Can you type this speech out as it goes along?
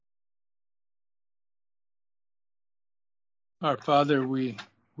Our Father, we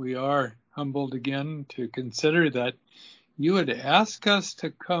are humbled again to consider that you would ask us to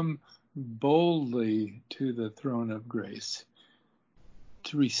come boldly to the throne of grace,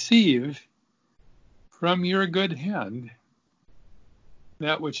 to receive from your good hand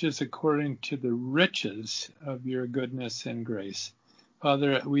that which is according to the riches of your goodness and grace.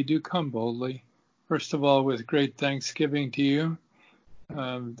 Father, we do come boldly, first of all, with great thanksgiving to you,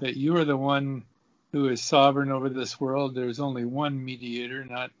 that you are the one who is sovereign over this world. There's only one mediator,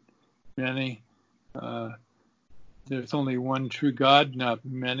 not many. There's only one true God, not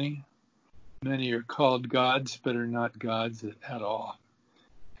many. Many are called gods, but are not gods at all.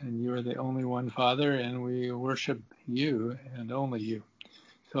 And you are the only one, Father, and we worship you and only you.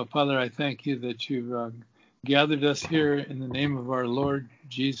 So, Father, I thank you that you've gathered us here in the name of our Lord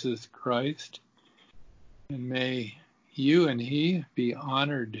Jesus Christ. And may you and he be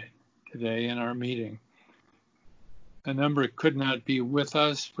honored today in our meeting. A number could not be with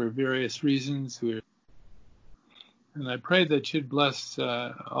us for various reasons. And I pray that you'd bless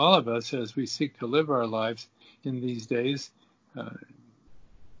all of us as we seek to live our lives in these days,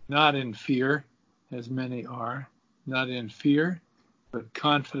 not in fear, as many are, not in fear, but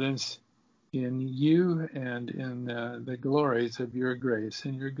confidence in you and in the glories of your grace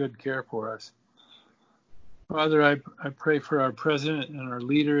and your good care for us. Father, I pray for our president and our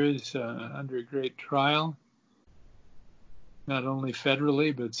leaders under great trial, not only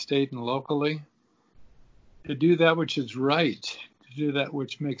federally, but state and locally, to do that which is right, to do that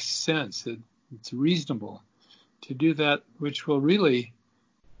which makes sense, that it's reasonable, to do that which will really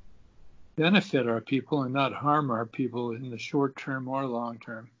benefit our people and not harm our people in the short term or long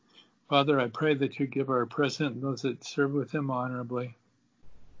term. Father, I pray that you give our president and those that serve with him honorably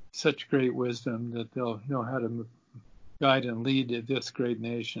such great wisdom that they'll know how to guide and lead this great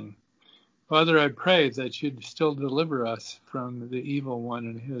nation. Father, I pray that you'd still deliver us from the evil one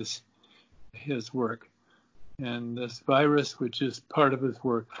and his work. And this virus, which is part of his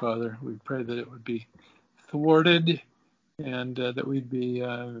work, Father, we pray that it would be thwarted and that we'd be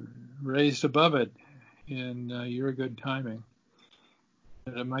raised above it in your good timing.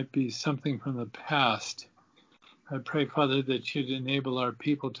 That it might be something from the past. I pray, Father, that you'd enable our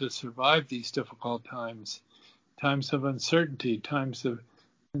people to survive these difficult times, times of uncertainty, times of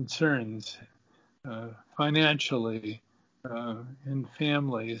concerns, financially, in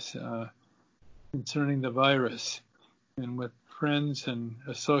families, concerning the virus, and with friends and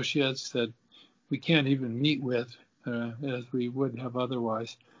associates that we can't even meet with as we would have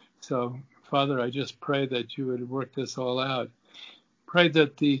otherwise. So, Father, I just pray that you would work this all out. Pray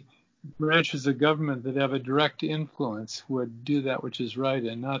that the branches of government that have a direct influence would do that which is right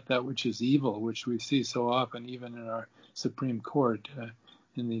and not that which is evil, which we see so often even in our Supreme Court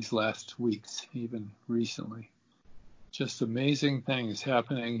in these last weeks, even recently. Just amazing things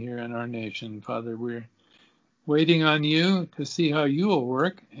happening here in our nation. Father, we're waiting on you to see how you will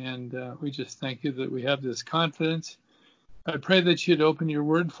work, and we just thank you that we have this confidence. I pray that you'd open your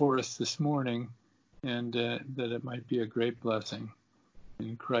word for us this morning and that it might be a great blessing.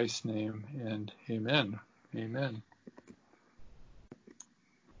 In Christ's name, and amen. Amen.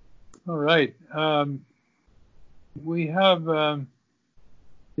 All right. We have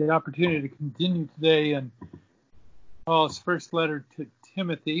the opportunity to continue today in Paul's first letter to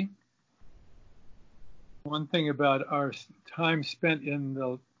Timothy. One thing about our time spent in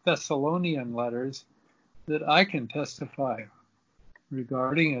the Thessalonian letters that I can testify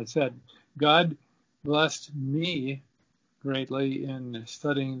regarding is that God blessed me greatly in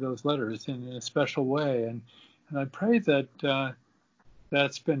studying those letters in a special way. And I pray that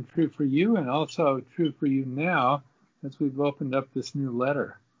that's been true for you and also true for you now as we've opened up this new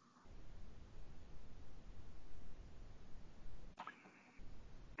letter.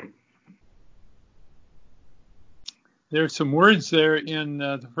 There's some words there in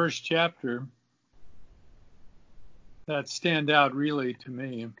the first chapter that stand out really to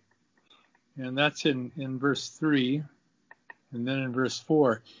me. And that's in verse 3. And then in verse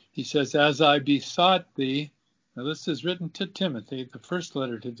 4, he says, as I besought thee, now this is written to Timothy, the first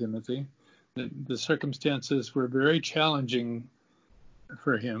letter to Timothy. The circumstances were very challenging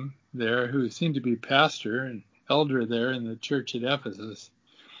for him there, who seemed to be pastor and elder there in the church at Ephesus.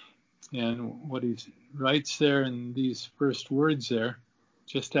 And what he writes there in these first words there,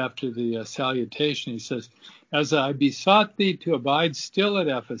 just after the salutation, he says, as I besought thee to abide still at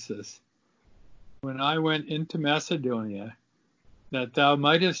Ephesus, when I went into Macedonia, that thou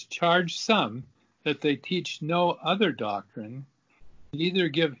mightest charge some that they teach no other doctrine, neither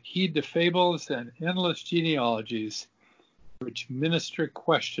give heed to fables and endless genealogies, which minister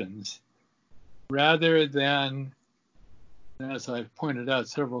questions, rather than as I've pointed out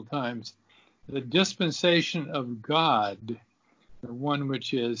several times, the dispensation of God, the one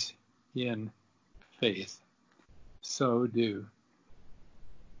which is in faith. So do.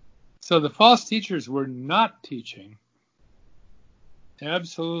 So the false teachers were not teaching.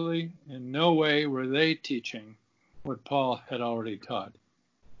 Absolutely in no way were they teaching what Paul had already taught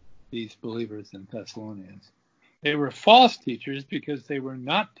these believers in Thessalonians. They were false teachers because they were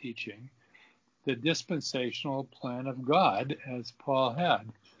not teaching the dispensational plan of God as Paul had.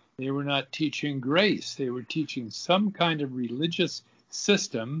 They were not teaching grace. They were teaching some kind of religious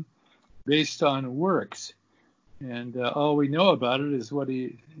system based on works. And all we know about it is what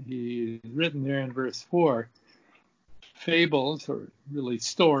he written there in verse 4. Fables, or really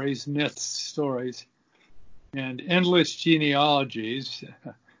stories, myths, stories, and endless genealogies.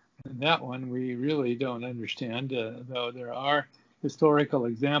 And that one we really don't understand, though there are historical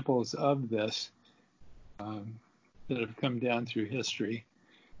examples of this that have come down through history.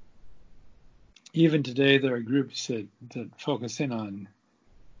 Even today, there are groups that focus in on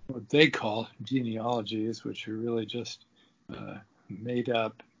what they call genealogies, which are really just made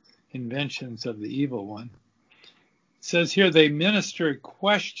up inventions of the evil one. It says here they minister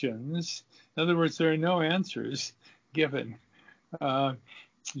questions. In other words, there are no answers given,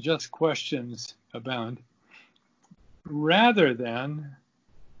 just questions abound, rather than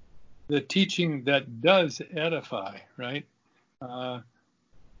the teaching that does edify, right?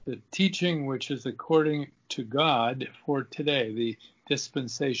 The teaching which is according to God for today, the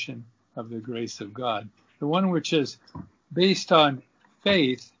dispensation of the grace of God, the one which is based on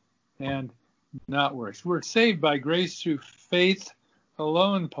faith and not works. We're saved by grace through faith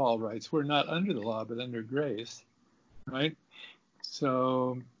alone, Paul writes. We're not under the law, but under grace, right?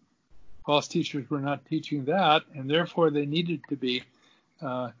 So false teachers were not teaching that, and therefore they needed to be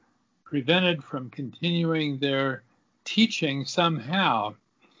prevented from continuing their teaching somehow.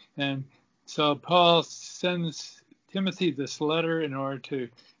 And so Paul sends Timothy this letter in order to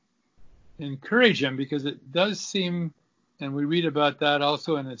encourage him, because it does seem, and we read about that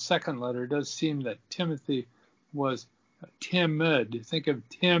also in his second letter, it does seem that Timothy was timid. Think of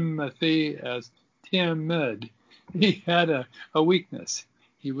Timothy as timid. He had a weakness.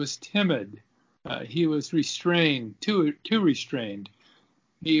 He was timid. He was restrained, too restrained.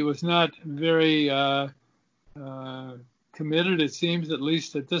 He was not very committed, it seems, at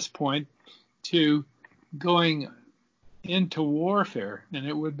least at this point, to going into warfare, and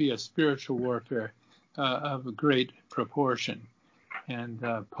it would be a spiritual warfare of a great proportion. And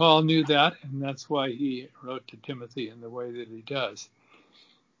Paul knew that, and that's why he wrote to Timothy in the way that he does.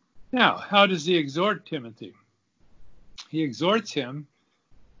 Now, how does he exhort Timothy? He exhorts him,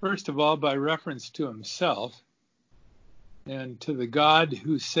 first of all, by reference to himself and to the God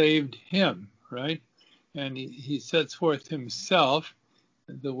who saved him, right? And he sets forth himself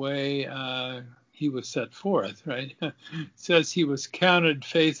the way he was set forth, right? It says he was counted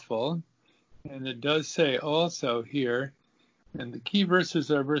faithful, and it does say also here, and the key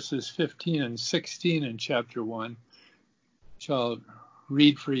verses are verses 15 and 16 in chapter 1, which I'll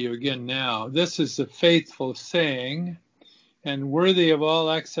read for you again now. This is the faithful saying and worthy of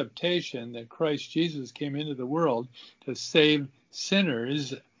all acceptation that Christ Jesus came into the world to save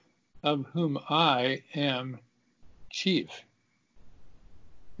sinners, of whom I am chief.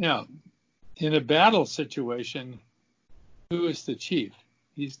 Now, in a battle situation, who is the chief?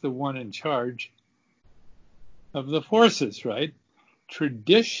 He's the one in charge of the forces, right?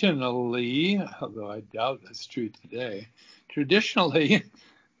 Traditionally, although I doubt that's true today, traditionally,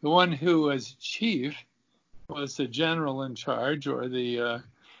 the one who was chief was the general in charge, or the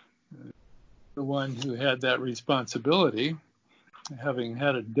one who had that responsibility, having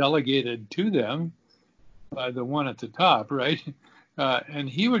had it delegated to them by the one at the top, right? And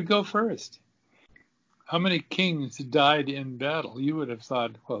he would go first. How many kings died in battle? You would have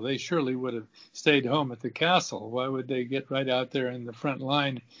thought, well, they surely would have stayed home at the castle. Why would they get right out there in the front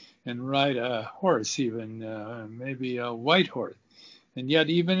line and ride a horse, even maybe a white horse? And yet,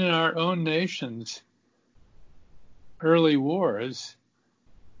 even in our own nation's early wars,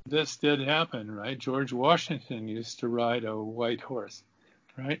 this did happen, right? George Washington used to ride a white horse,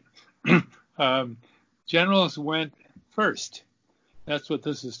 right? Generals went first. That's what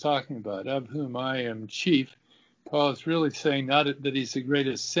this is talking about, of whom I am chief. Paul is really saying not that he's the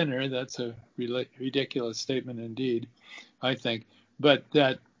greatest sinner. That's a ridiculous statement indeed, I think. But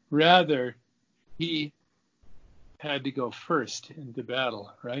that rather he had to go first into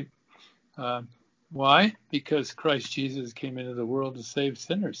battle, right? Why? Because Christ Jesus came into the world to save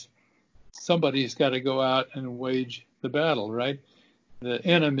sinners. Somebody's got to go out and wage the battle, right? The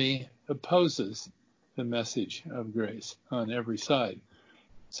enemy opposes. the message of grace on every side.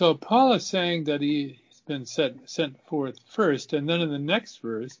 So Paul is saying that he's been sent forth first, and then in the next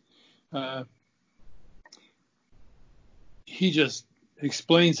verse, he just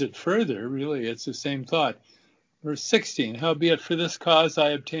explains it further. Really, it's the same thought. Verse 16, howbeit for this cause I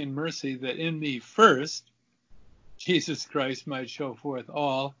obtained mercy, that in me first Jesus Christ might show forth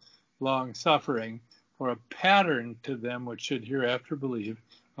all long suffering, for a pattern to them which should hereafter believe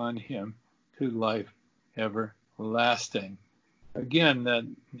on him to life everlasting. Again, that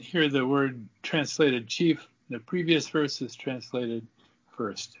here the word translated chief, the previous verse is translated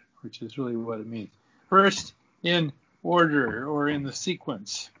first, which is really what it means. First in order or in the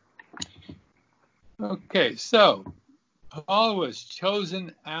sequence. Okay, so Paul was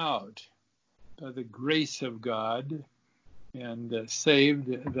chosen out by the grace of God and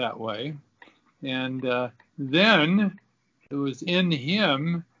saved that way. And then it was in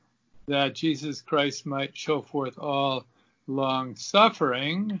him that Jesus Christ might show forth all long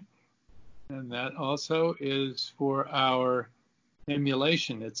suffering. And that also is for our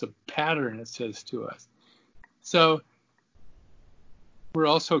emulation. It's a pattern, it says to us. So we're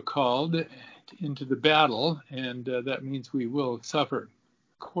also called into the battle, and that means we will suffer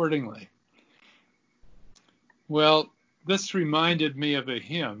accordingly. Well, this reminded me of a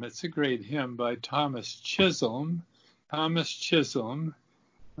hymn. It's a great hymn by Thomas Chisholm. Thomas Chisholm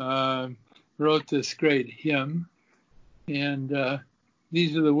wrote this great hymn, and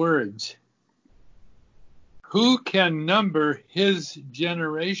these are the words. Who can number his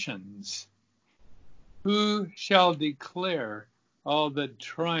generations? Who shall declare all the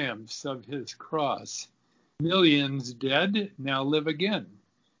triumphs of his cross? Millions dead now live again.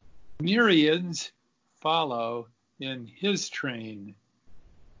 Myriads follow in his train.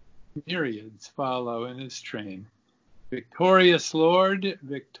 Myriads follow in his train. Victorious Lord,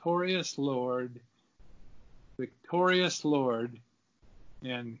 victorious Lord, victorious Lord,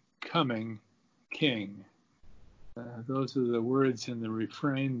 and coming King. Those are the words in the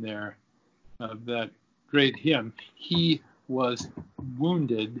refrain there of that great hymn. He was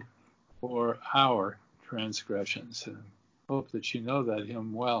wounded for our transgressions. I hope that you know that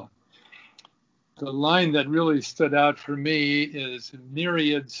hymn well. The line that really stood out for me is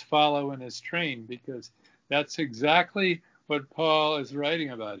myriads follow in his train, because that's exactly what Paul is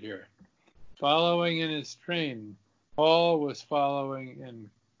writing about here. Following in his train. Paul was following in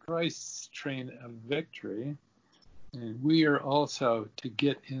Christ's train of victory, and we are also to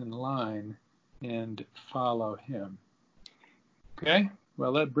get in line and follow him. Okay,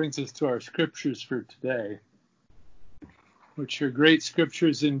 well, that brings us to our scriptures for today, which are great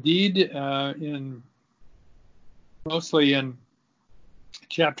scriptures indeed, mostly in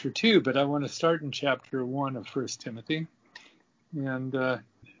chapter 2, but I want to start in chapter 1 of 1 Timothy. And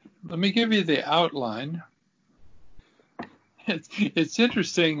let me give you the outline. It's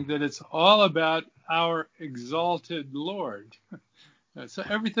interesting that it's all about our exalted Lord. So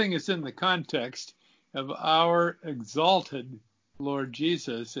everything is in the context of our exalted Lord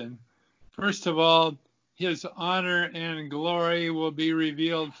Jesus. And first of all, his honor and glory will be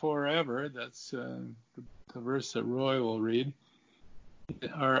revealed forever. That's the verse that Roy will read.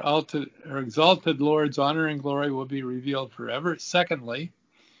 Our exalted Lord's honor and glory will be revealed forever. Secondly,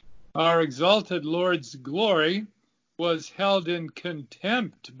 our exalted Lord's glory was held in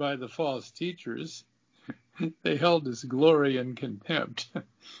contempt by the false teachers. They held his glory in contempt.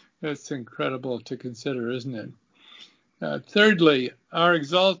 That's incredible to consider, isn't it? Thirdly, our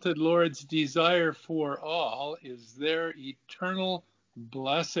exalted Lord's desire for all is their eternal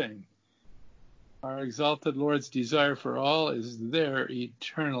blessing. Our exalted Lord's desire for all is their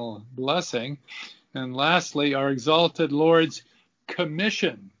eternal blessing. And lastly, our exalted Lord's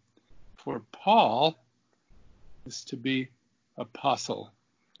commission for Paul is to be apostle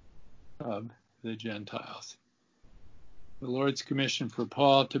of the Gentiles. The Lord's commission for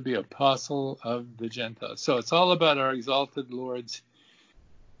Paul to be apostle of the Gentiles. So it's all about our exalted Lord's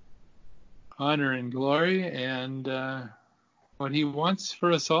honor and glory and what he wants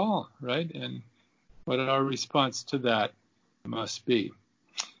for us all, right? And what our response to that must be.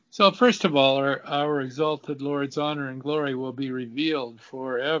 So first of all, our exalted Lord's honor and glory will be revealed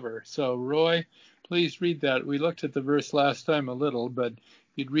forever. So Roy, please read that. We looked at the verse last time a little, but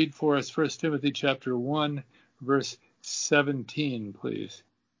you'd read for us 1 Timothy chapter 1, verse 17, please.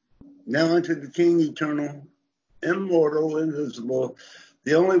 Now unto the King eternal, immortal, invisible,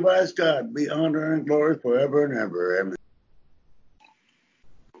 the only wise God, be honor and glory forever and ever. Amen.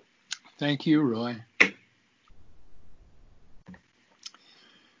 Thank you, Roy.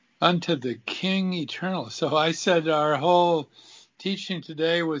 Unto the King eternal. So I said our whole teaching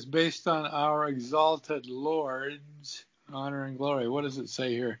today was based on our exalted Lord's honor and glory. What does it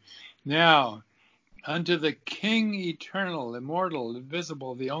say here? Now, unto the King eternal, immortal,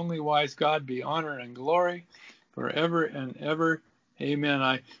 invisible, the only wise God, be honor and glory forever and ever. Amen.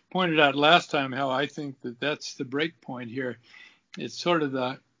 I pointed out last time how I think that that's the break point here. It's sort of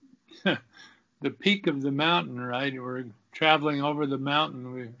the the peak of the mountain, right? We're traveling over the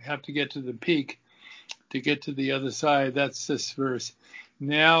mountain. We have to get to the peak to get to the other side. That's this verse.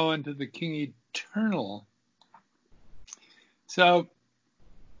 Now unto the King eternal. So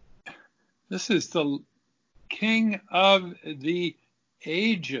this is the King of the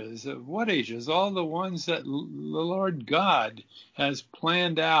ages. Of what ages? All the ones that the Lord God has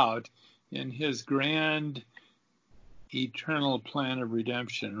planned out in his grand eternal plan of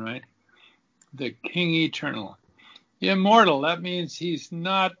redemption, right? The King eternal. Immortal, that means he's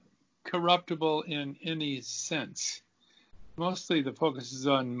not corruptible in any sense. Mostly the focus is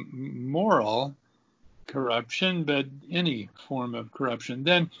on moral corruption, but any form of corruption.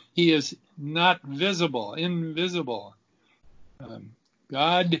 Then he is not visible, invisible.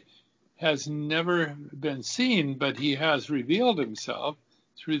 God has never been seen, but he has revealed himself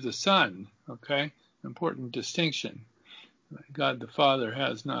through the Son. Okay? Important distinction. God the Father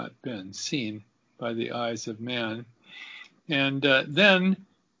has not been seen by the eyes of man. And then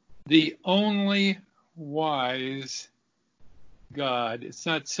the only wise God. It's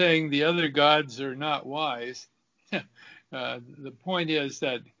not saying the other gods are not wise. The point is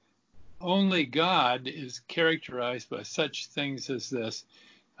that only God is characterized by such things as this.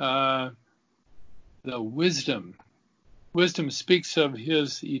 The wisdom. Wisdom speaks of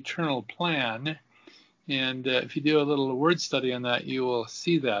his eternal plan. And if you do a little word study on that, you will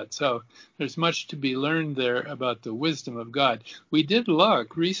see that. So there's much to be learned there about the wisdom of God. We did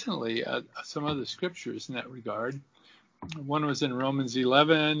look recently at some other scriptures in that regard. One was in Romans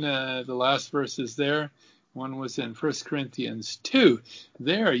 11, the last verse is there. One was in 1 Corinthians 2.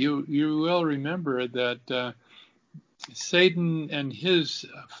 There, you will remember that Satan and his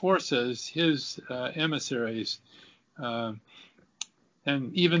forces, his emissaries,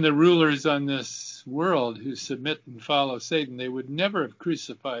 and even the rulers on this world who submit and follow Satan, they would never have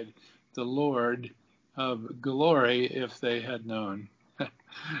crucified the Lord of glory if they had known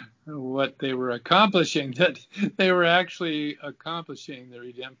what they were accomplishing, that they were actually accomplishing the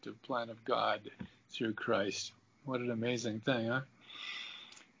redemptive plan of God through Christ. What an amazing thing, huh?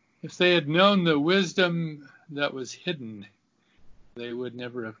 If they had known the wisdom that was hidden, they would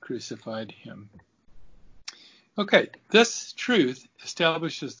never have crucified him. Okay, this truth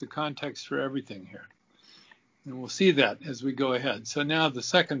establishes the context for everything here. And we'll see that as we go ahead. So now the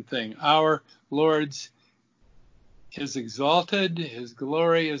second thing, our Lord's is exalted, his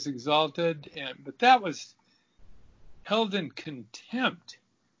glory is exalted, but that was held in contempt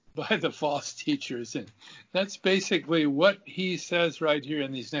by the false teachers. And that's basically what he says right here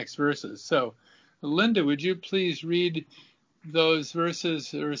in these next verses. So, Linda, would you please read those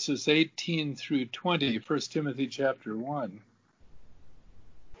verses 18 through 20, 1 Timothy chapter 1.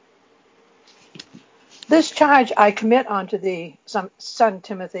 This charge I commit unto thee, son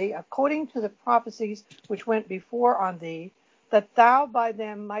Timothy, according to the prophecies which went before on thee, that thou by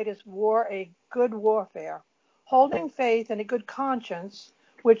them mightest war a good warfare, holding faith and a good conscience,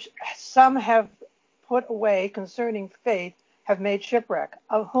 which some have put away concerning faith, have made shipwreck,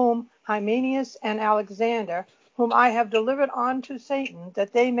 of whom Hymenaeus and Alexander, whom I have delivered unto Satan,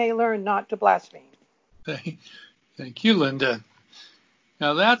 that they may learn not to blaspheme. Thank you, Linda.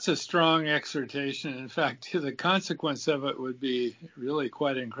 Now that's a strong exhortation. In fact, the consequence of it would be really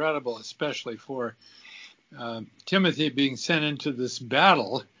quite incredible, especially for Timothy being sent into this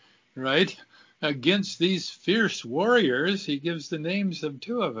battle, right, against these fierce warriors. He gives the names of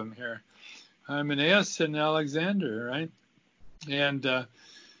two of them here, Hymenaeus and Alexander, right? And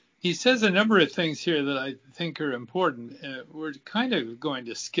he says a number of things here that I think are important. We're kind of going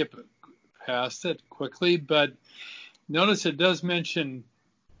to skip past it quickly, but notice it does mention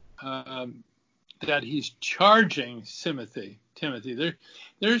that he's charging Timothy.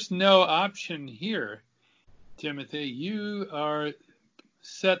 There's no option here, Timothy. You are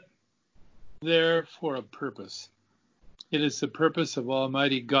set there for a purpose. It is the purpose of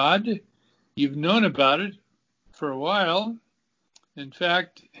Almighty God. You've known about it for a while. In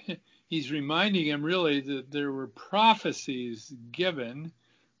fact, he's reminding him really that there were prophecies given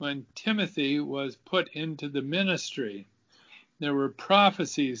when Timothy was put into the ministry. There were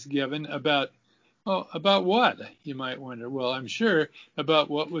prophecies given about what, you might wonder. Well, I'm sure about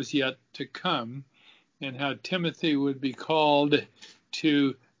what was yet to come and how Timothy would be called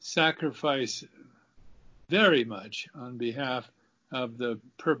to sacrifice very much on behalf of the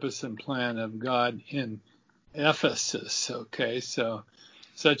purpose and plan of God in Ephesus. Okay, so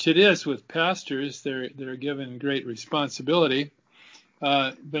such it is with pastors. They're given great responsibility.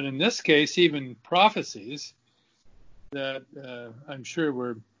 But in this case, even prophecies that I'm sure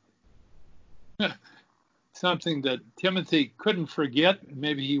were something that Timothy couldn't forget.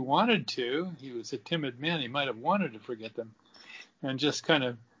 Maybe he wanted to. He was a timid man. He might have wanted to forget them and just kind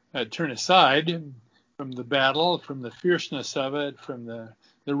of turn aside from the battle, from the fierceness of it, from the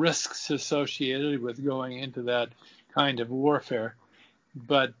risks associated with going into that kind of warfare.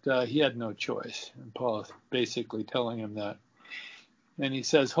 But he had no choice. And Paul is basically telling him that. And he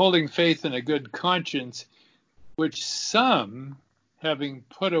says, holding faith in a good conscience, which some, having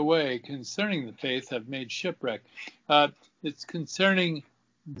put away concerning the faith, have made shipwreck. It's concerning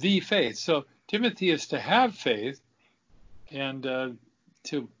the faith. So Timothy is to have faith and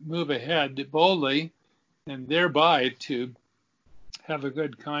to move ahead boldly and thereby to have a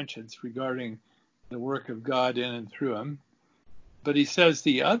good conscience regarding the work of God in and through him. But he says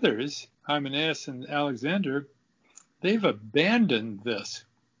the others, Hymenaeus and Alexander, they've abandoned this.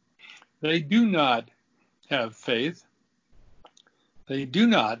 They do not have faith. They do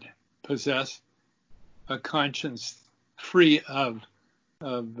not possess a conscience free of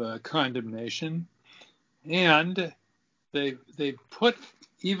condemnation, and they've put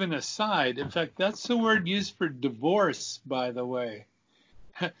even aside. In fact, that's the word used for divorce, by the way.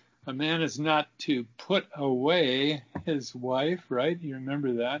 A man is not to put away his wife, right? You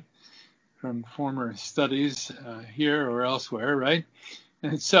remember that from former studies here or elsewhere, right?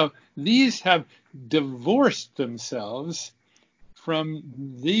 And so these have divorced themselves from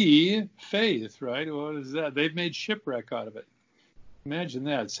the faith, right? What is that? They've made shipwreck out of it. Imagine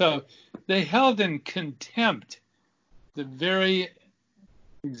that. So they held in contempt the very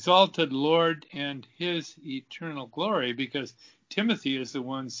exalted Lord and his eternal glory, because Timothy is the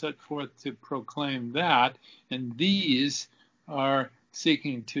one set forth to proclaim that, and these are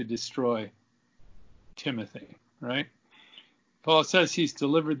seeking to destroy Timothy, right? Paul says he's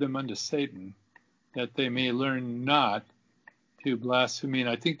delivered them unto Satan, that they may learn not to blaspheme. And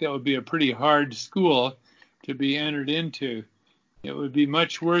I think that would be a pretty hard school to be entered into. It would be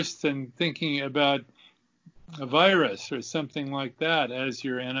much worse than thinking about a virus or something like that as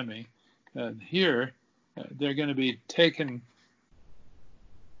your enemy. Here, they're going to be taken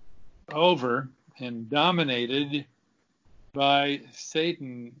over and dominated by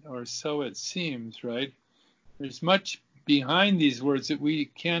Satan, or so it seems, right? There's much behind these words that we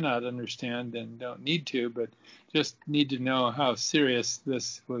cannot understand and don't need to, but just need to know how serious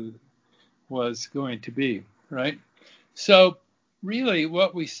this was going to be, right? So really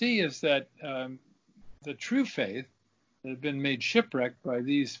what we see is that the true faith that had been made shipwreck by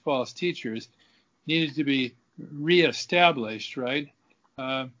these false teachers needed to be reestablished, right?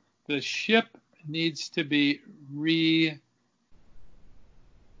 The ship needs to be relaunched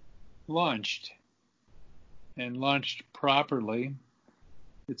and launched properly.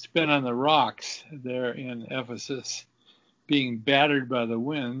 It's been on the rocks there in Ephesus, being battered by the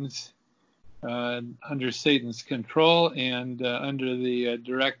winds, under Satan's control and under the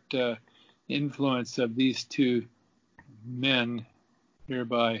direct influence of these two men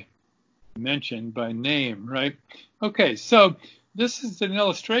hereby mentioned by name, right? Okay, so this is an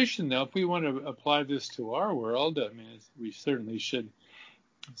illustration, though. If we want to apply this to our world, I mean, we certainly should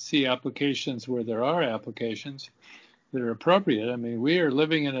see applications where there are applications that are appropriate. I mean, we are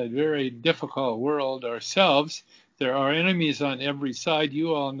living in a very difficult world ourselves. There are enemies on every side.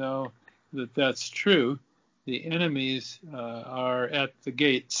 You all know that that's true. The enemies are at the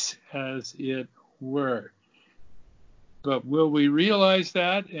gates, as it were. But will we realize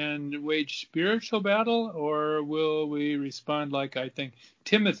that and wage spiritual battle, or will we respond like I think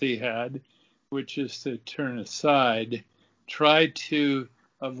Timothy had, which is to turn aside, try to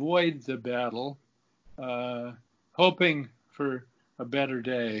avoid the battle, hoping for a better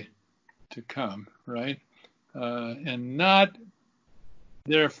day to come, right? And not,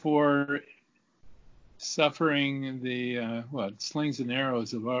 therefore, suffering the slings and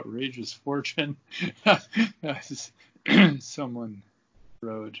arrows of outrageous fortune. Someone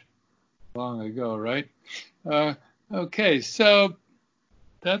wrote long ago, right? Okay, so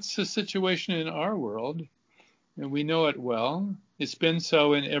that's the situation in our world, and we know it well. It's been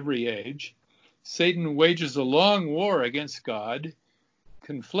so in every age. Satan wages a long war against God,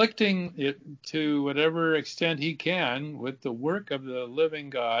 conflicting it to whatever extent he can with the work of the living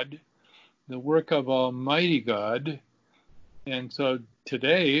God, the work of Almighty God. And so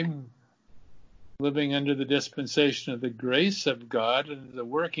today, living under the dispensation of the grace of God and the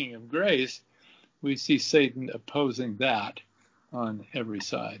working of grace, we see Satan opposing that. on every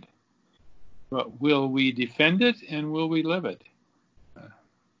side. But will we defend it and will we live it?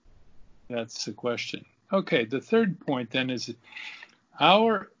 That's the question. Okay, the third point then is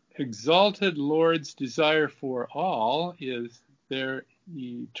our exalted Lord's desire for all is their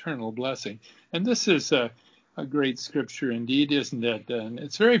eternal blessing. And this is a great scripture indeed, isn't it? And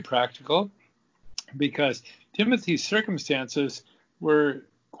it's very practical because Timothy's circumstances were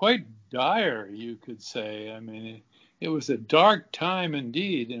quite dire, you could say. I mean, it was a dark time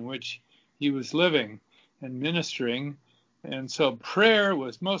indeed in which he was living and ministering. And so prayer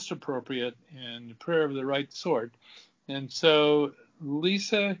was most appropriate and prayer of the right sort. And so,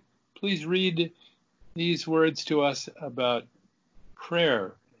 Lisa, please read these words to us about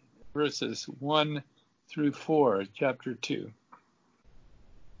prayer, verses 1 through 4, chapter 2.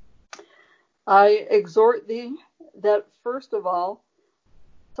 I exhort thee that first of all,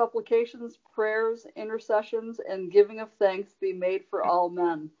 supplications, prayers, intercessions, and giving of thanks be made for all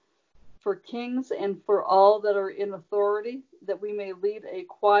men, for kings and for all that are in authority, that we may lead a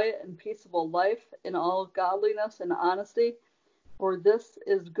quiet and peaceable life in all godliness and honesty. For this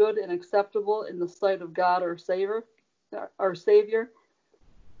is good and acceptable in the sight of God our Savior,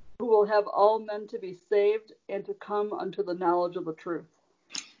 who will have all men to be saved and to come unto the knowledge of the truth.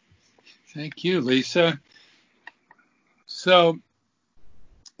 Thank you, Lisa. So,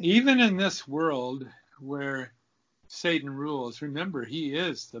 even in this world where Satan rules, remember, he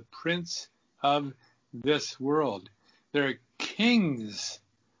is the prince of this world. There are kings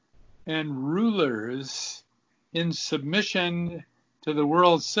and rulers in submission to the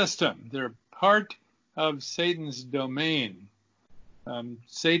world system. They're part of Satan's domain.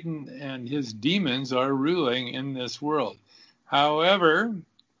 Satan and his demons are ruling in this world. However,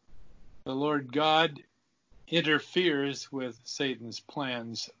 the Lord God interferes with Satan's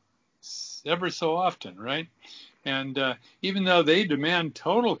plans ever so often, right? And even though they demand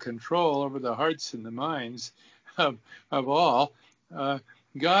total control over the hearts and the minds of all,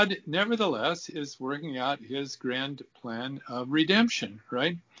 God nevertheless is working out his grand plan of redemption,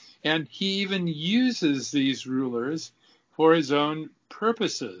 right? And he even uses these rulers for his own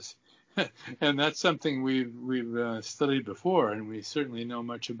purposes. And that's something we've studied before, and we certainly know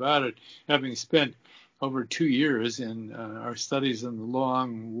much about it, having spent over 2 years in our studies in the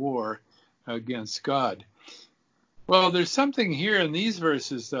long war against God. Well, there's something here in these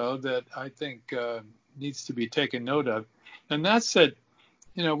verses, though, that I think needs to be taken note of, and that's that,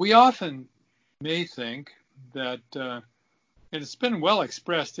 we often may think that, and it's been well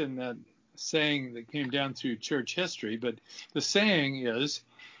expressed in that saying that came down through church history, but the saying is,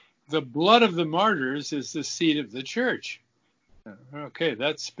 the blood of the martyrs is the seed of the church. Okay,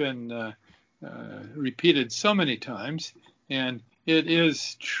 that's been repeated so many times, and it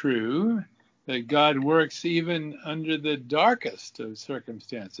is true that God works even under the darkest of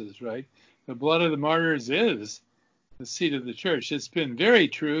circumstances, right? The blood of the martyrs is the seed of the church. It's been very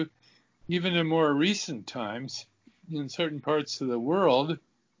true even in more recent times in certain parts of the world.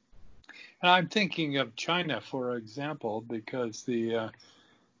 And I'm thinking of China, for example, because the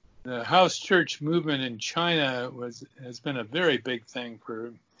house church movement in China has been a very big thing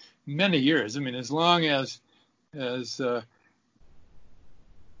for many years. I mean, as long as in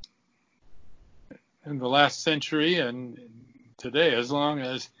the last century and today, as long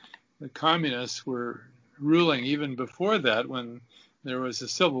as the communists were ruling, even before that, when there was a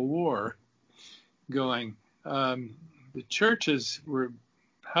civil war going, the churches were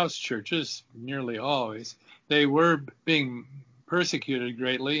house churches, nearly always. They were being persecuted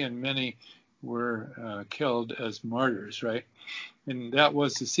greatly, and many were killed as martyrs, right? And that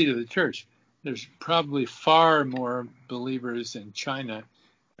was the seat of the church. There's probably far more believers in China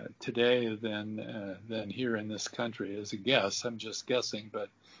today than here in this country, as a guess. I'm just guessing, but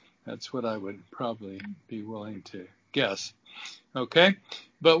that's what I would probably be willing to guess. Okay?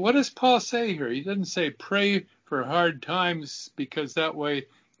 But what does Paul say here? He doesn't say pray for hard times because that way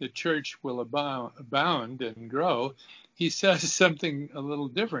the church will abound and grow. He says something a little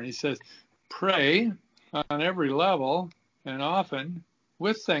different. He says pray on every level and often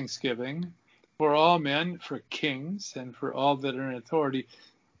with thanksgiving for all men, for kings, and for all that are in authority,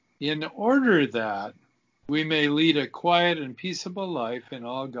 in order that we may lead a quiet and peaceable life in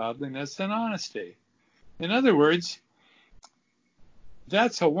all godliness and honesty. In other words,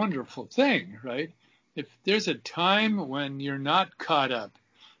 that's a wonderful thing, right? If there's a time when you're not caught up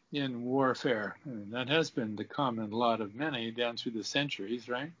in warfare, and that has been the common lot of many down through the centuries,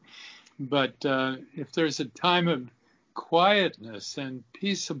 right? But if there's a time of quietness and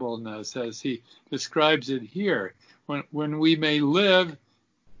peaceableness, as he describes it here, when we may live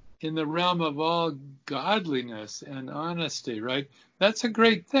in the realm of all godliness and honesty, right? That's a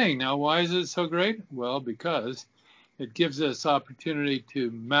great thing. Now, why is it so great? Well, because it gives us opportunity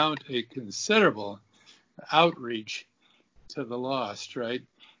to mount a considerable outreach to the lost, right?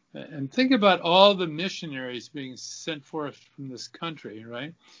 And think about all the missionaries being sent forth from this country,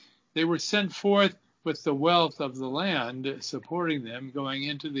 right? They were sent forth with the wealth of the land supporting them going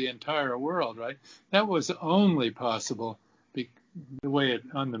into the entire world, right? That was only possible the way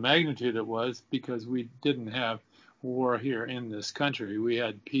on the magnitude it was because we didn't have war here in this country. We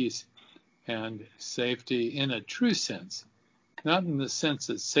had peace and safety in a true sense, not in the sense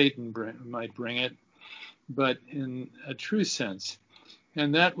that Satan might bring it, but in a true sense.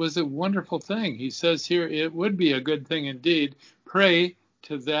 And that was a wonderful thing. He says here, it would be a good thing indeed. Pray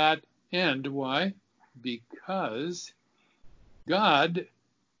to that end. Why? Because God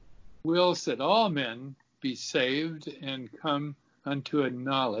wills that all men be saved and come unto a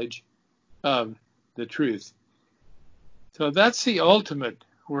knowledge of the truth. So that's the ultimate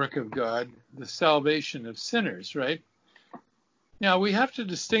work of God, the salvation of sinners, right? Now, we have to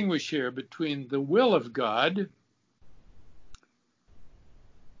distinguish here between the will of God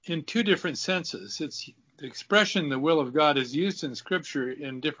in two different senses. The expression the will of God is used in Scripture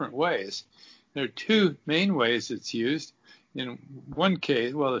in different ways. There are two main ways it's used. In one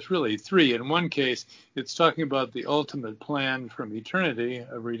case, well, it's really three. In one case, it's talking about the ultimate plan from eternity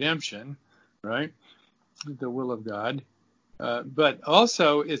of redemption, right? The will of God. But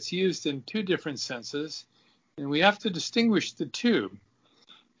also, it's used in two different senses, and we have to distinguish the two.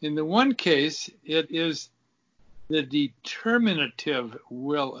 In the one case, it is the determinative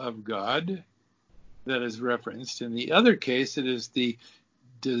will of God that is referenced. In the other case, it is the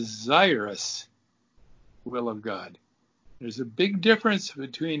desirous will of God. There's a big difference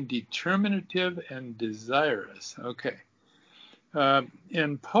between determinative and desirous. Okay.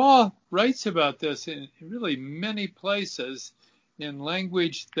 And Paul writes about this in really many places in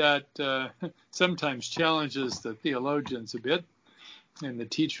language that sometimes challenges the theologians a bit and the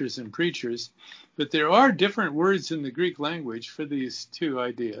teachers and preachers. But there are different words in the Greek language for these two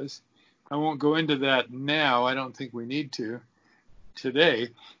ideas. I won't go into that now. I don't think we need to today.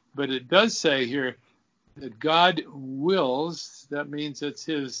 But it does say here that God wills. That means it's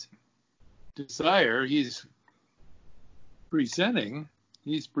his desire. He's presenting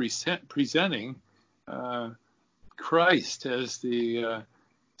Christ as the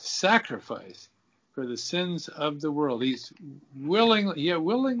sacrifice for the sins of the world. He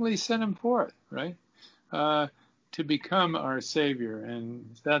willingly sent him forth, right, to become our Savior, and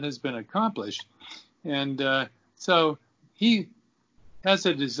that has been accomplished. And so he has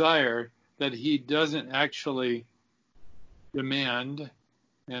a desire that he doesn't actually demand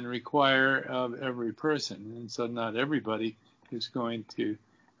and require of every person. And so not everybody is going to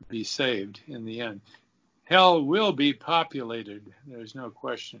be saved in the end. Hell will be populated. There's no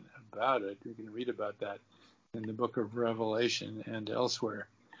question about it. You can read about that in the book of Revelation and elsewhere.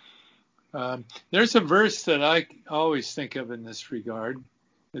 There's a verse that I always think of in this regard.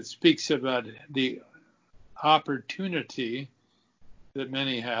 It speaks about the opportunity that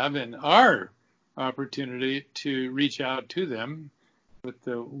many have and our opportunity to reach out to them with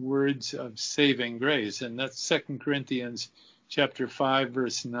the words of saving grace. And that's 2 Corinthians chapter 5,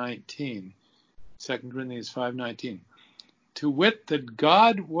 verse 19. 2 Corinthians 5:19. To wit, that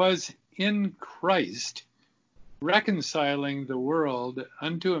God was in Christ, reconciling the world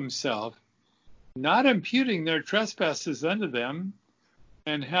unto himself, not imputing their trespasses unto them,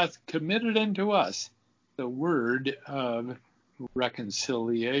 and hath committed unto us the word of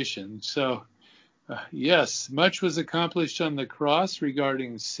reconciliation. So, yes, much was accomplished on the cross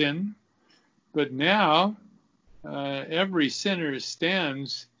regarding sin, but now every sinner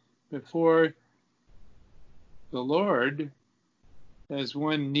stands before the Lord as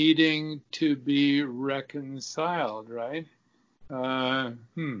one needing to be reconciled, right?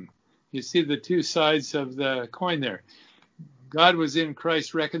 You see the two sides of the coin there. God was in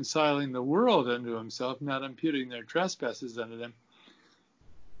Christ reconciling the world unto himself, not imputing their trespasses unto them.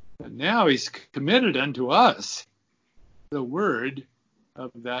 But now he's committed unto us the word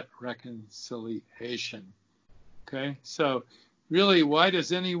of that reconciliation. Okay, so really, why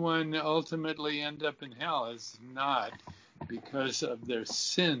does anyone ultimately end up in hell? It's not because of their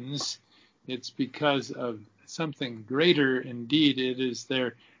sins. It's because of something greater. Indeed, it is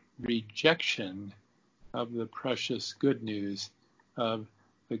their rejection of the precious good news of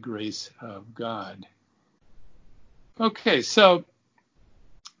the grace of God. Okay, so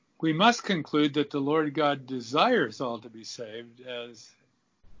we must conclude that the Lord God desires all to be saved, as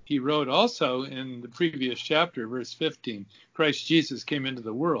he wrote also in the previous chapter, verse 15, Christ Jesus came into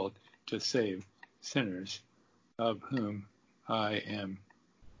the world to save sinners, of whom I am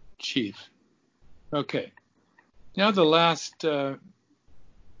chief. Okay. Now the last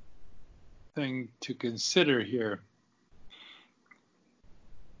thing to consider here,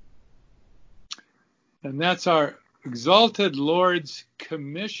 and that's our exalted Lord's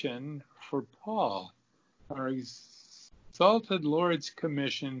commission for Paul. Our exalted Lord's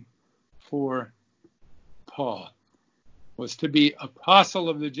commission for Paul was to be apostle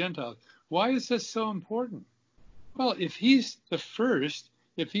of the Gentiles. Why is this so important? Well, if he's the first,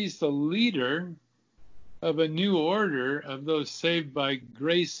 if he's the leader of a new order of those saved by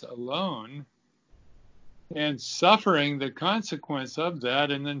grace alone, and suffering the consequence of that,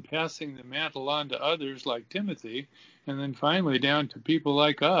 and then passing the mantle on to others like Timothy, and then finally down to people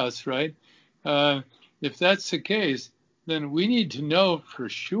like us, right? If that's the case, then we need to know for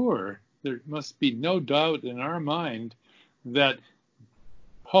sure, there must be no doubt in our mind that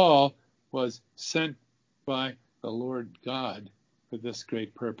Paul was sent by the Lord God for this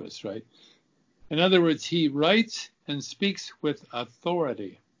great purpose, right? In other words, he writes and speaks with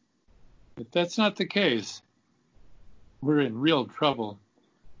authority. If that's not the case, we're in real trouble,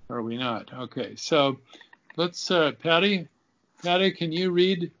 are we not? Okay, so let's, Patty, can you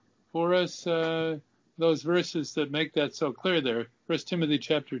read for us those verses that make that so clear there? 1 Timothy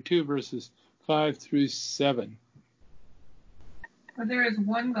chapter 2, verses 5 through 7. For there is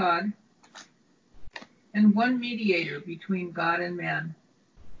one God and one mediator between God and man,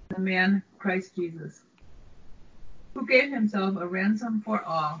 the man Christ Jesus, who gave himself a ransom for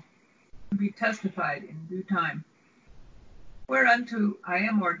all, to be testified in due time. Whereunto I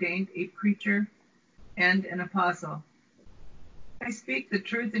am ordained a preacher and an apostle. I speak the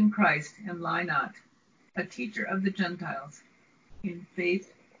truth in Christ and lie not, a teacher of the Gentiles, in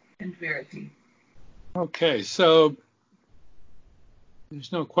faith and verity. Okay, so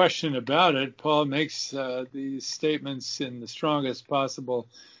there's no question about it. Paul makes these statements in the strongest possible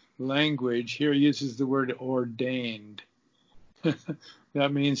language. Here he uses the word ordained.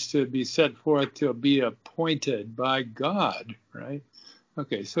 That means to be set forth, to be appointed by God, right?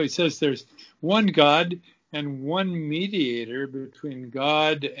 Okay, so he says there's one God and one mediator between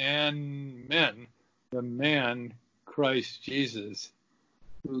God and men, the man Christ Jesus,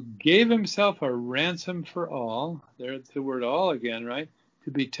 who gave himself a ransom for all. There's the word all again, right?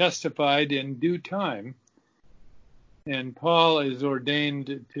 To be testified in due time. And Paul is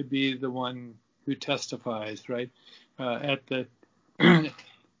ordained to be the one who testifies, right? At the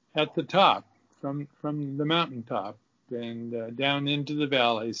at the top, from the mountaintop and down into the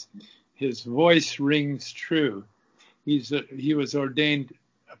valleys, his voice rings true. He was ordained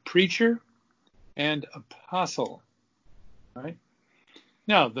a preacher and apostle, right?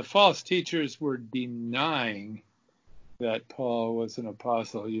 Now, the false teachers were denying that Paul was an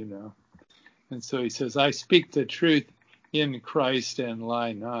apostle, you know. And so he says, I speak the truth in Christ and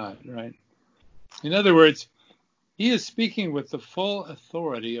lie not, right? In other words, he is speaking with the full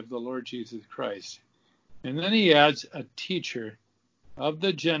authority of the Lord Jesus Christ. And then he adds a teacher of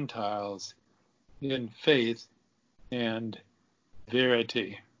the Gentiles in faith and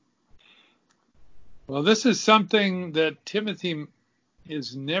verity. Well, this is something that Timothy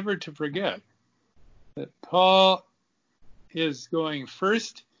is never to forget, that Paul is going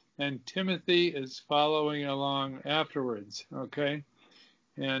first and Timothy is following along afterwards, okay?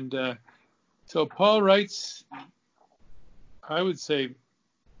 And so Paul writes, I would say,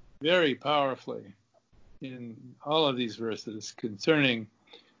 very powerfully in all of these verses concerning,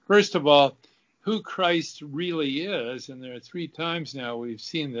 first of all, who Christ really is. And there are 3 times now we've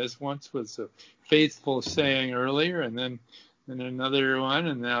seen this. Once was a faithful saying earlier, and then another one,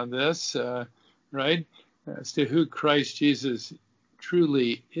 and now this, right? As to who Christ Jesus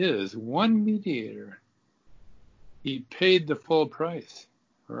truly is. One mediator. He paid the full price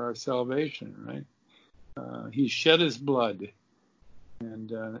for our salvation, right? He shed his blood,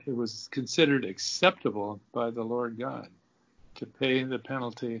 and it was considered acceptable by the Lord God to pay the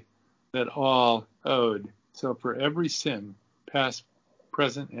penalty that all owed. So for every sin, past,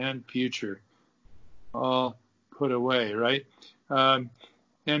 present, and future, all put away, right?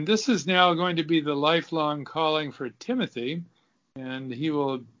 And this is now going to be the lifelong calling for Timothy, and he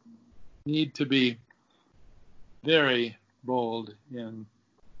will need to be very bold in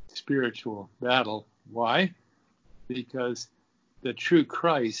spiritual battle. Why? Because the true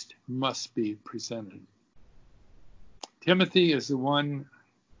Christ must be presented. Timothy is the one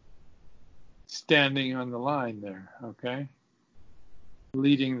standing on the line there, okay?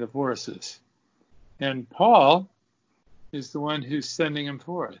 Leading the forces. And Paul is the one who's sending him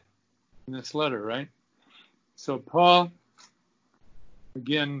forth in this letter, right? So Paul,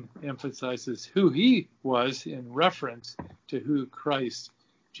 again, emphasizes who he was in reference to who Christ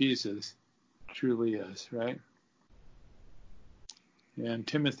Jesus truly is, right? And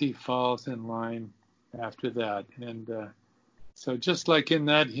Timothy falls in line after that. And so just like in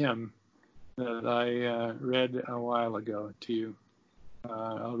that hymn that I read a while ago to you,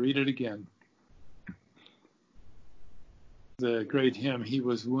 I'll read it again. The great hymn, He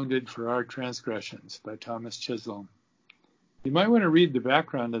Was Wounded for Our Transgressions, by Thomas Chisholm. You might want to read the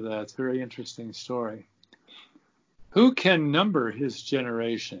background of that. It's a very interesting story. Who can number his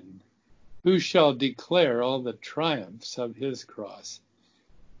generation? Who shall declare all the triumphs of his cross?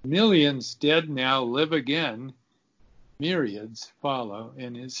 Millions dead now live again. Myriads follow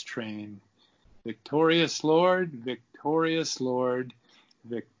in his train. Victorious Lord, victorious Lord,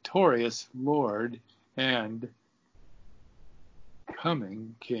 victorious Lord, and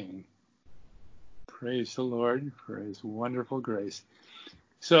coming King. Praise the Lord for his wonderful grace.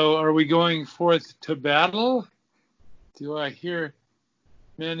 So are we going forth to battle? Do I hear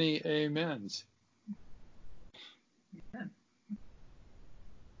many amens?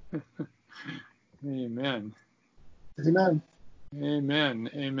 Amen. Amen. Amen.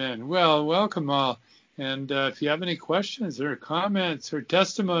 Amen. Well, welcome all. And if you have any questions or comments or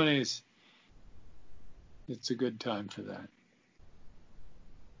testimonies, it's a good time for that.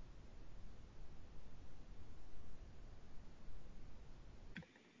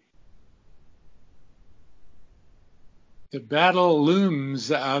 The battle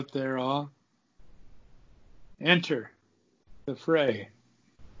looms out there all. Enter the fray.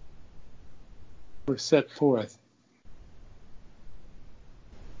 We're set forth.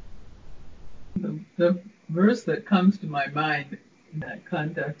 The verse that comes to my mind in that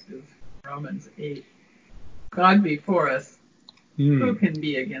context is Romans 8. God before us, who can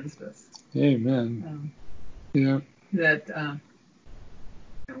be against us? Amen. Yeah. That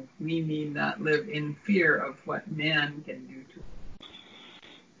we need not live in fear of what man can do to us.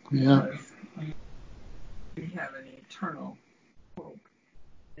 Yeah. Because we have an eternal hope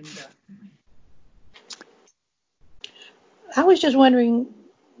in that. I was just wondering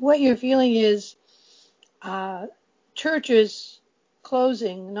what your feeling is, churches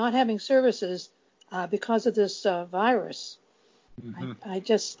closing, not having services because of this virus. Mm-hmm. I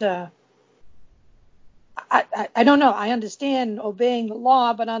just, I don't know. I understand obeying the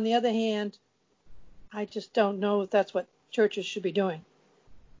law, but on the other hand, I just don't know if that's what churches should be doing.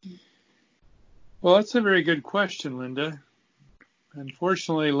 Well, that's a very good question, Linda.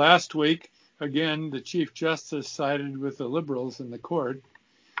 Unfortunately, last week, again, the Chief Justice sided with the liberals in the court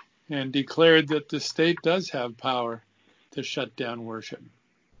and declared that the state does have power to shut down worship.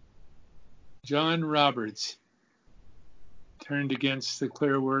 John Roberts turned against the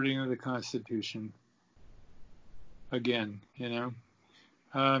clear wording of the Constitution again, you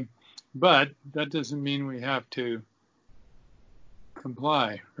know. But that doesn't mean we have to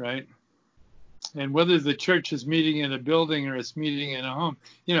comply, right? And whether the church is meeting in a building or it's meeting in a home,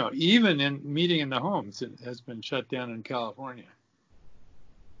 you know, even in meeting in the homes, it has been shut down in California.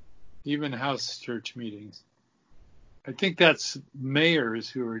 Even house church meetings. I think that's mayors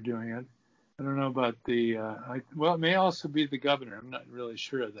who are doing it. I don't know about the, well, it may also be the governor. I'm not really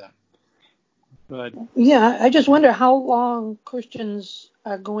sure of that. But yeah, I just wonder how long Christians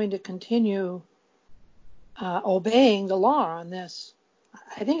are going to continue obeying the law on this.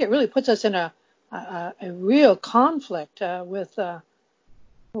 I think it really puts us in a real conflict with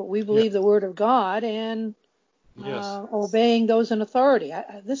what we believe the Word of God and obeying those in authority.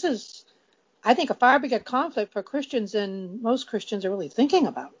 This is, I think, a far bigger conflict for Christians than most Christians are really thinking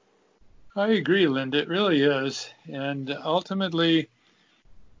about. I agree, Linda. It really is. And ultimately,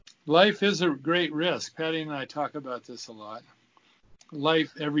 life is a great risk. Patty and I talk about this a lot.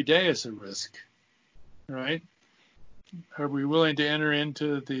 Life every day is a risk, right? Are we willing to enter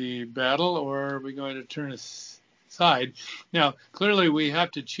into the battle, or are we going to turn aside? Now, clearly we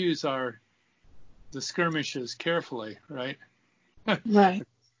have to choose the skirmishes carefully, right? Right.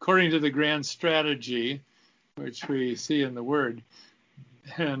 According to the grand strategy, which we see in the Word.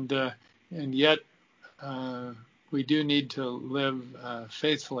 And yet we do need to live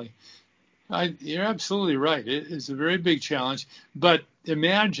faithfully. You're absolutely right. It is a very big challenge. But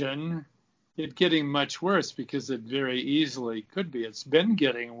imagine it getting much worse, because it very easily could be. It's been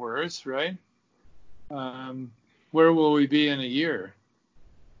getting worse, right? Where will we be in a year?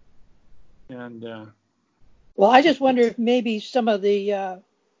 And well, I just wonder if maybe some of the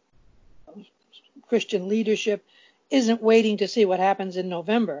Christian leadership isn't waiting to see what happens in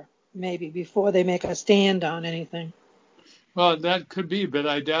November, maybe, before they make a stand on anything. Well, that could be, but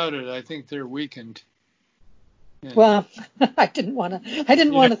I doubt it. I think they're weakened. And, Well, I didn't want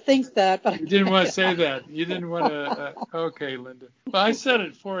to think that, but you didn't want to say that. You didn't want to. Okay, Linda. Well, I said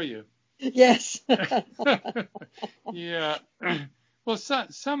it for you. yes. Yeah. Well,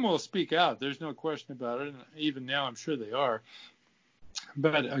 some will speak out. There's no question about it. And even now, I'm sure they are.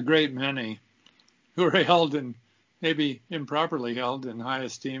 But a great many who are held in, maybe improperly held in high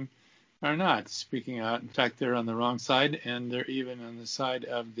esteem, are not speaking out. In fact, they're on the wrong side, and they're even on the side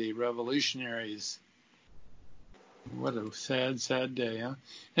of the revolutionaries. What a sad, sad day, huh?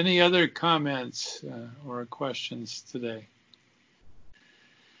 Any other comments or questions today?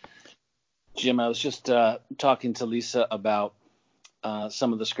 Jim, I was just talking to Lisa about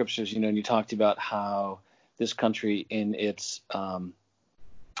some of the scriptures, and you talked about how this country in its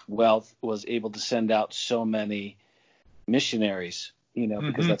wealth was able to send out so many missionaries,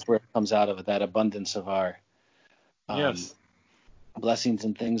 because that's where it comes out of, that abundance of our Yes. blessings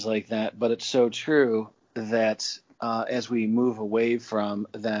and things like that. But it's so true that as we move away from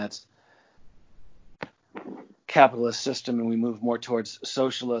that capitalist system and we move more towards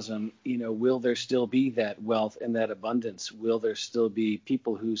socialism, will there still be that wealth and that abundance? Will there still be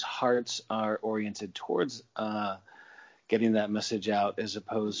people whose hearts are oriented towards getting that message out, as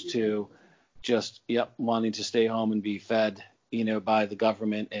opposed to just wanting to stay home and be fed by the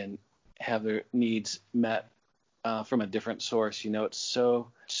government and have their needs met from a different source? It's so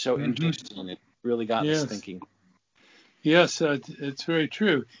interesting. It really got us thinking. Yes, it's very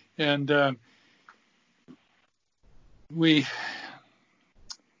true. And we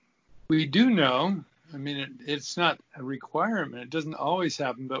do know, I mean, it's not a requirement. It doesn't always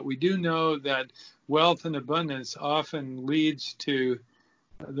happen, but we do know that wealth and abundance often leads to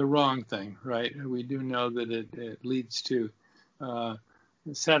the wrong thing, right? We do know that it leads to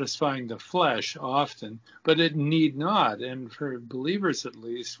satisfying the flesh often, but it need not. And for believers, at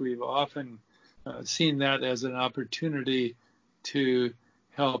least, we've often seen that as an opportunity to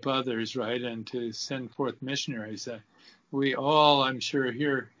help others, right? And to send forth missionaries. We all, I'm sure,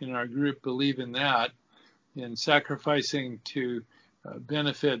 here in our group believe in that, in sacrificing to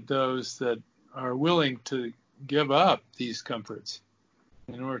benefit those that are willing to give up these comforts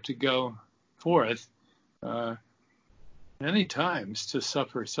in order to go forth many times to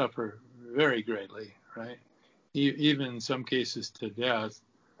suffer very greatly, right? Even in some cases to death,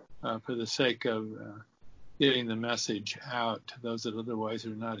 for the sake of getting the message out to those that otherwise are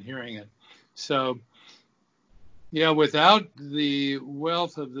not hearing it. So, without the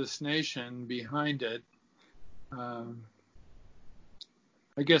wealth of this nation behind it, I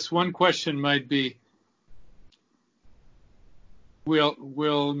guess one question might be,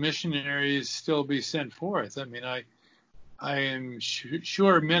 will missionaries still be sent forth? I mean, I am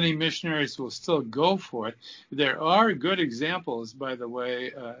sure many missionaries will still go forth. There are good examples, by the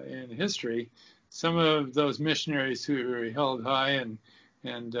way, in history. Some of those missionaries who were held high,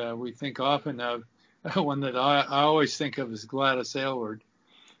 and we think often of, one that I always think of is Gladys Aylward.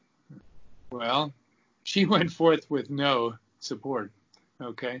 Well, she went forth with no support,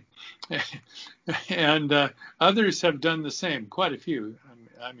 okay? And others have done the same, quite a few,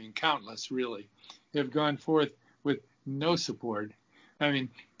 I mean countless really, have gone forth with no support. I mean,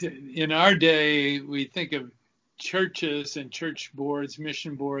 in our day, we think of churches and church boards,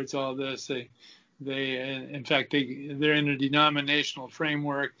 mission boards, all this. In fact, they're in a denominational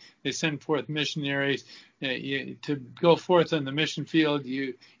framework. They send forth missionaries to go forth on the mission field.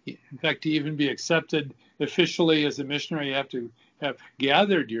 In fact, to even be accepted officially as a missionary, you have to have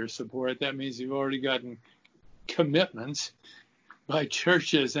gathered your support. That means you've already gotten commitments by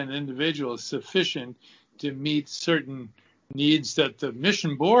churches and individuals sufficient to meet certain needs that the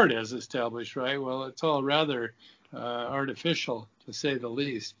mission board has established, right? Well, it's all rather artificial, to say the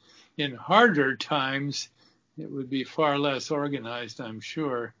least. In harder times, it would be far less organized, I'm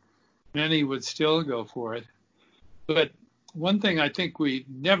sure. Many would still go for it. But one thing I think we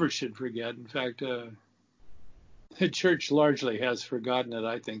never should forget, in fact, the church largely has forgotten it,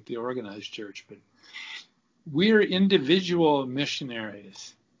 I think, the organized church, but we're individual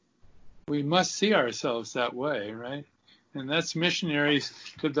missionaries. We must see ourselves that way, right? And that's missionaries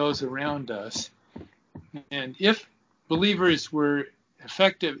to those around us. And if believers were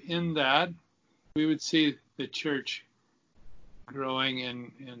effective in that, we would see the church growing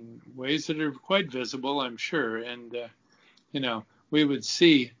in ways that are quite visible, I'm sure. And, we would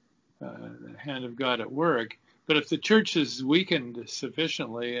see the hand of God at work. But if the church is weakened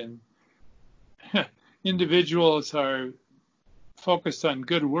sufficiently and individuals are focused on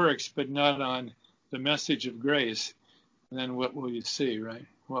good works but not on the message of grace, then what will you see, right?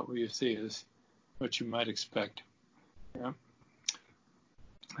 What will you see is what you might expect. Yeah.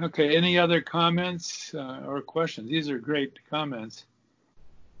 Okay, any other comments or questions? These are great comments.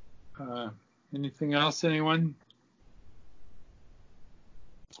 Anything else, anyone?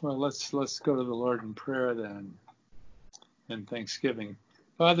 Well, let's go to the Lord in prayer then, and thanksgiving.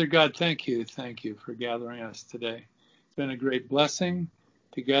 Father God, thank you for gathering us today. It's been a great blessing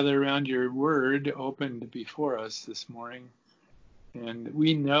to gather around your word opened before us this morning. And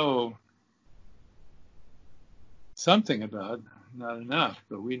we know something about, not enough,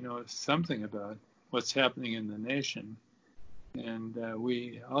 but we know something about what's happening in the nation. And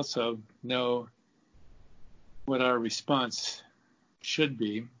we also know what our response should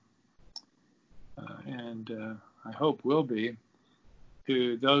be, and I hope will be,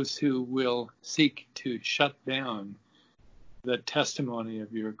 to those who will seek to shut down the testimony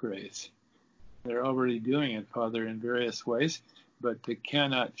of your grace. They're already doing it, Father, in various ways, but they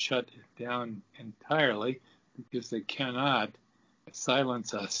cannot shut it down entirely because they cannot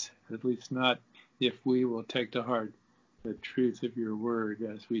silence us, at least not if we will take to heart the truth of your word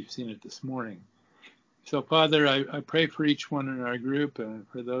as we've seen it this morning. So, Father, I pray for each one in our group,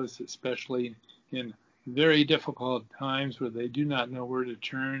 for those especially in very difficult times where they do not know where to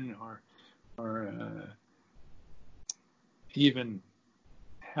turn or even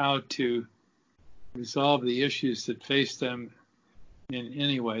how to resolve the issues that face them in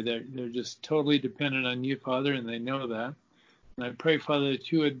any way. They're just totally dependent on you, Father, and they know that. And I pray, Father,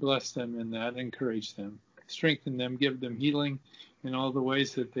 that you would bless them in that, encourage them, strengthen them, give them healing in all the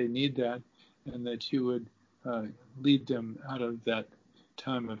ways that they need that, and that you would lead them out of that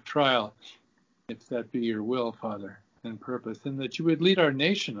time of trial, if that be your will, Father, and purpose, and that you would lead our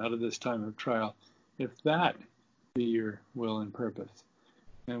nation out of this time of trial, if that be your will and purpose.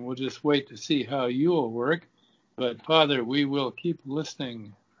 And we'll just wait to see how you will work. But, Father, we will keep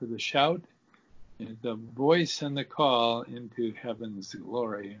listening for the shout, the voice, and the call into heaven's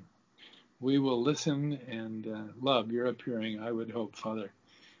glory. We will listen and love your appearing, I would hope, Father,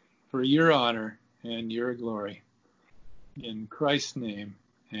 for your honor and your glory. In Christ's name,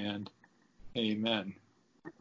 and amen.